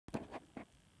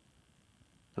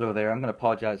Hello there. I'm going to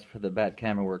apologize for the bad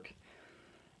camera work.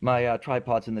 My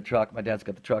tripod's in the truck. My dad's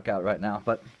got the truck out right now,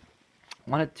 but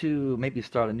wanted to maybe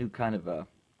start a new kind of a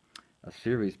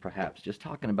series, perhaps, just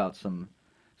talking about some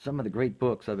of the great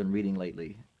books I've been reading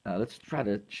lately. Let's try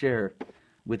to share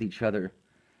with each other.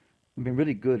 I mean,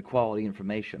 really good quality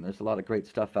information. There's a lot of great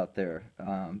stuff out there,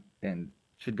 and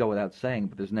should go without saying,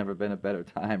 but there's never been a better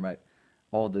time, right?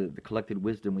 All the collected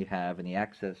wisdom we have and the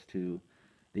access to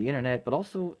the internet, but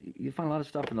also you find a lot of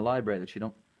stuff in the library that you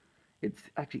don't. It's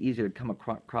actually easier to come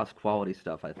across quality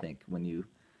stuff, I think, when you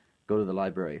go to the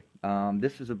library.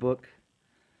 This is a book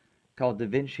called Da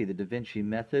Vinci, The Da Vinci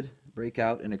Method, Break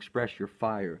Out and Express Your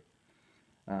Fire,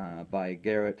 by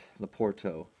Garrett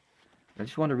Laporto. I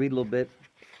just want to read a little bit.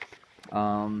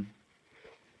 Um,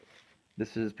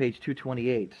 this is page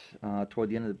 228, toward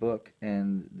the end of the book,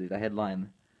 and the headline,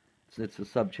 it's a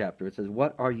subchapter. It says,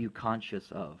 "What are you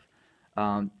conscious of?"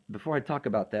 Before I talk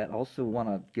about that, I also want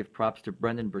to give props to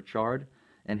Brendan Burchard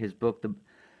and his book,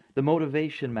 The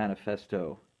Motivation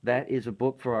Manifesto. That is a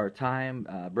book for our time.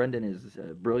 Brendan is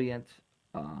brilliant,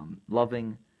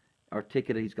 loving,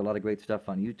 articulate. He's got a lot of great stuff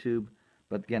on YouTube.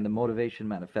 But again, The Motivation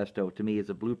Manifesto, to me, is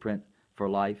a blueprint for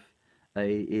life. I'll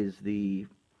use the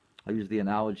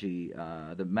analogy,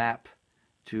 the map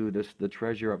to the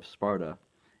treasure of Sparta,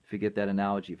 if you get that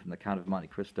analogy from the Count of Monte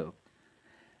Cristo.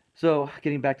 So,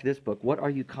 getting back to this book, what are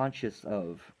you conscious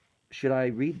of? Should I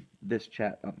read this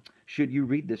should you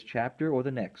read this chapter or the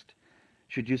next?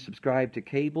 Should you subscribe to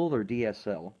cable or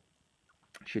DSL?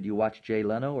 Should you watch Jay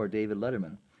Leno or David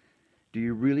Letterman? Do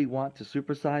you really want to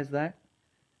supersize that?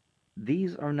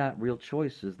 These are not real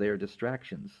choices, they are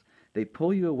distractions. They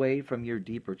pull you away from your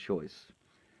deeper choice.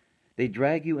 They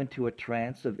drag you into a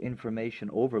trance of information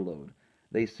overload.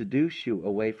 They seduce you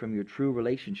away from your true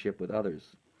relationship with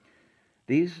others.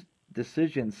 These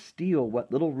decisions steal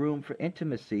what little room for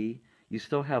intimacy you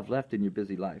still have left in your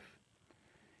busy life.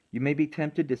 You may be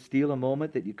tempted to steal a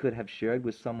moment that you could have shared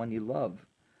with someone you love,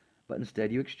 but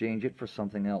instead you exchange it for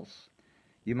something else.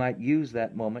 You might use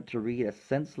that moment to read a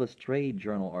senseless trade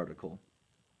journal article,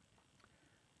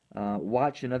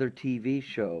 watch another TV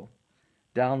show,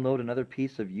 download another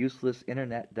piece of useless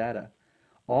internet data,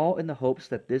 all in the hopes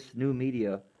that this new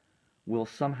media will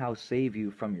somehow save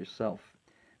you from yourself.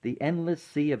 The endless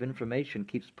sea of information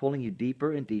keeps pulling you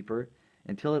deeper and deeper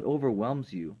until it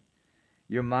overwhelms you.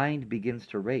 Your mind begins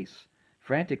to race.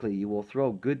 Frantically, you will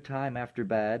throw good time after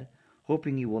bad,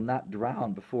 hoping you will not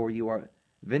drown before you are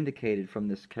vindicated from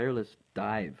this careless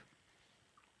dive.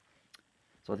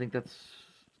 So I think that's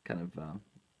kind of a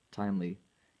timely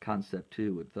concept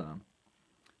too, with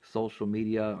social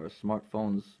media or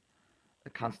smartphones,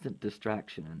 a constant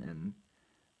distraction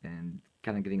and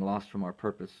kind of getting lost from our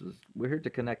purposes. We're here to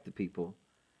connect to people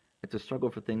and to struggle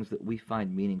for things that we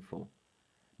find meaningful,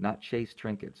 not chase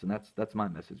trinkets. And that's my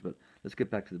message. But let's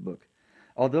get back to the book.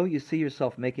 Although you see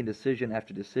yourself making decision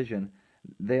after decision,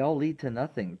 they all lead to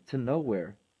nothing, to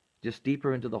nowhere, just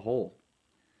deeper into the hole.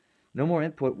 No more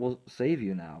input will save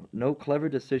you now. No clever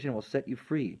decision will set you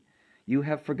free. You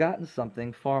have forgotten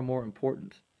something far more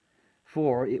important.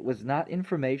 For it was not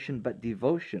information but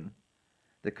devotion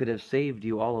that could have saved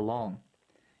you all along.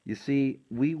 You see,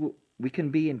 we can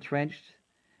be entrenched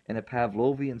in a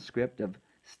Pavlovian script of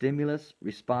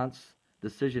stimulus-response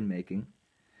decision-making.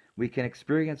 We can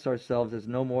experience ourselves as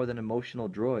no more than emotional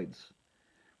droids.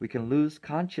 We can lose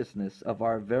consciousness of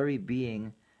our very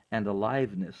being and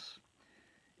aliveness.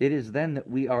 It is then that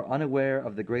we are unaware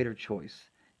of the greater choice,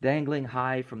 dangling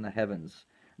high from the heavens,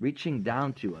 reaching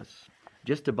down to us,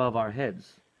 just above our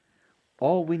heads.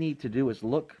 All we need to do is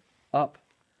look up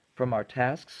from our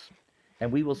tasks,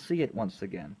 and we will see it once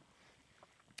again.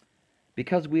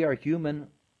 Because we are human,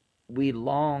 we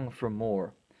long for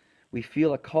more. We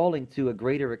feel a calling to a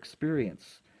greater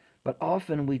experience, but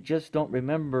often we just don't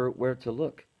remember where to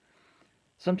look.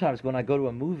 Sometimes when I go to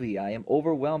a movie, I am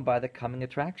overwhelmed by the coming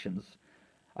attractions.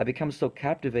 I become so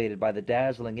captivated by the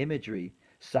dazzling imagery,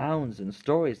 sounds, and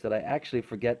stories that I actually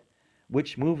forget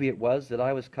which movie it was that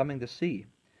I was coming to see.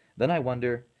 Then I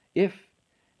wonder if,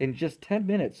 in just 10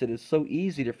 minutes, it is so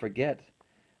easy to forget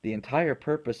the entire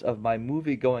purpose of my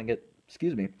movie-going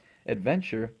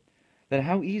adventure, then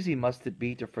how easy must it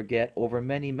be to forget over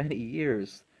many, many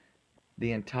years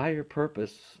the entire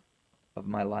purpose of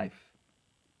my life?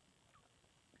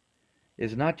 It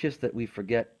is not just that we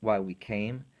forget why we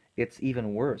came, it's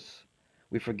even worse.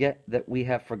 We forget that we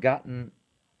have forgotten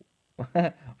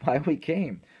why we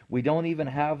came. We don't even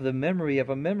have the memory of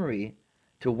a memory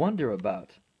to wonder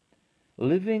about.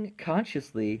 Living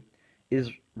consciously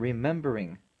is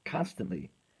remembering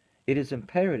constantly. It is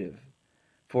imperative,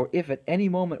 for if at any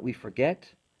moment we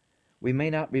forget, we may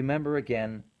not remember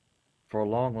again for a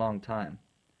long, long time.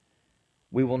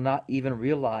 We will not even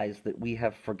realize that we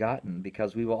have forgotten,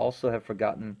 because we will also have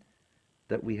forgotten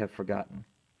that we have forgotten.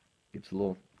 It's a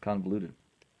little convoluted.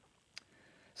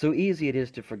 So easy it is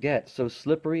to forget, so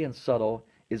slippery and subtle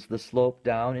is the slope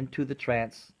down into the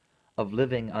trance of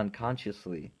living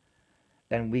unconsciously.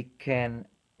 And we can,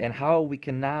 and how we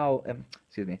can now, and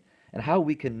how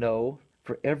we can know,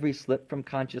 for every slip from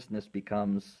consciousness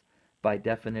becomes, by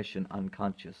definition,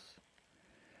 unconscious.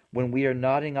 When we are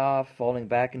nodding off, falling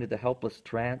back into the helpless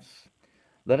trance,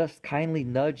 let us kindly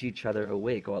nudge each other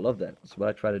awake. Oh, I love that. That's what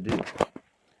I try to do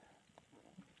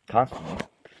constantly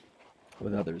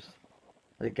with others.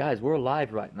 Like, guys, we're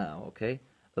alive right now, okay?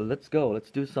 Let's go. Let's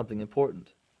do something important.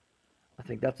 I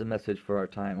think that's a message for our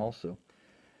time also.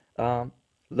 Um,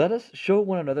 Let us show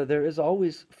one another there is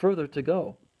always further to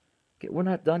go. Okay, we're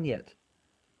not done yet.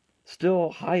 Still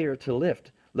higher to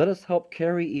lift. Let us help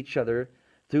carry each other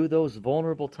through those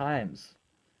vulnerable times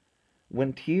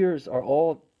when tears are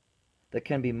all that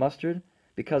can be mustered,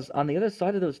 because on the other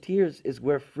side of those tears is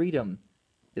where freedom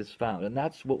is found. And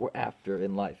that's what we're after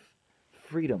in life.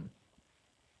 Freedom.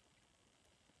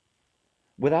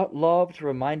 Without love to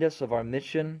remind us of our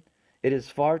mission, it is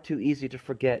far too easy to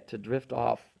forget, to drift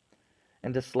off,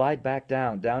 and to slide back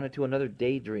down into another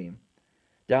daydream,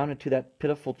 down into that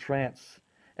pitiful trance.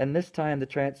 And this time the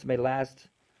trance may last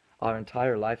our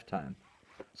entire lifetime.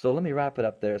 So let me wrap it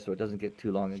up there so it doesn't get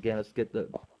too long. Again, let's get the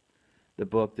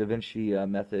book, Da Vinci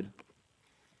Method.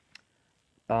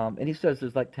 And he says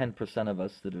there's like 10% of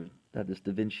us that have this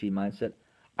Da Vinci mindset.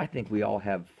 I think we all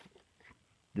have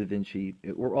Da Vinci.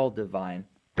 We're all divine.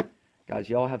 Guys,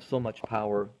 you all have so much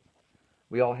power.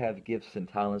 We all have gifts and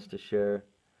talents to share.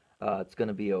 It's going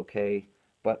to be okay.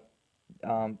 But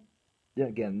yeah,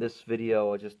 again, this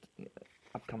video,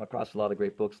 I've come across a lot of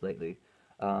great books lately.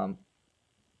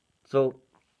 So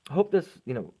I hope this,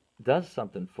 does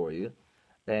something for you.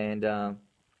 And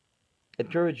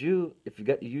encourage you, if you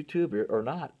got YouTube or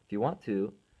not, if you want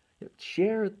to,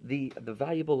 share the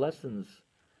valuable lessons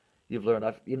you've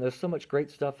learned. There's so much great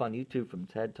stuff on YouTube, from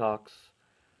TED Talks,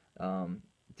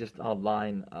 just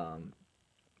online.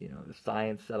 The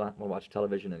science. I don't watch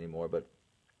television anymore, but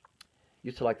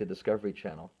used to like the Discovery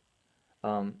Channel.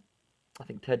 I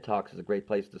think TED Talks is a great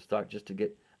place to start, just to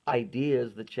get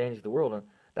ideas that change the world. And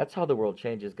that's how the world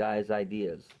changes, guys,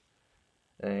 ideas.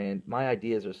 And my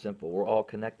ideas are simple. We're all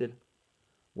connected.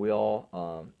 We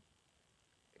all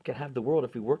can have the world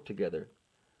if we work together.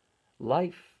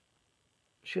 Life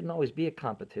shouldn't always be a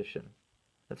competition.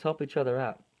 Let's help each other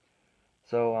out.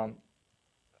 So,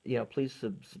 please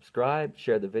subscribe,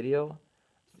 share the video.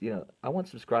 I want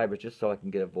subscribers just so I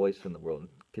can get a voice in the world and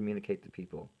communicate to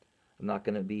people. I'm not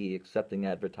going to be accepting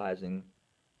advertising.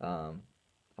 I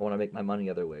want to make my money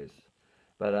other ways.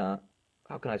 But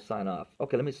how can I sign off?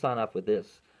 Okay, let me sign off with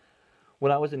this.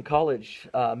 When I was in college,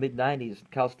 mid-90s,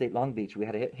 Cal State Long Beach, we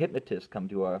had a hypnotist come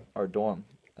to our dorm.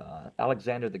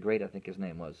 Alexander the Great, I think his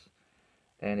name was.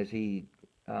 And as he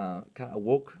kind of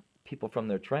woke people from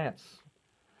their trance,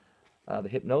 the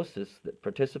hypnosis that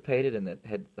participated and that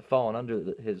had fallen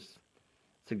under his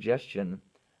suggestion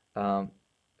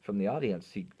from the audience,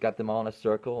 he got them all in a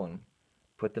circle and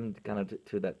put them kind of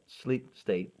to that sleep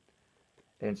state,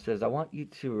 and says, I want you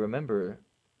to remember,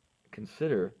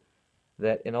 consider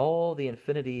that in all the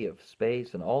infinity of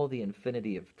space and all the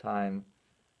infinity of time,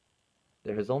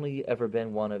 there has only ever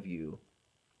been one of you,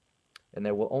 and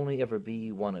there will only ever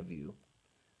be one of you,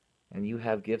 and you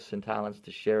have gifts and talents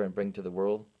to share and bring to the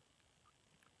world.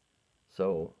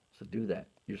 So do that.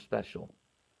 You're special.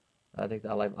 I think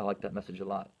I like that message a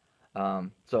lot.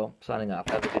 So signing off.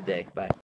 Have a good day. Bye.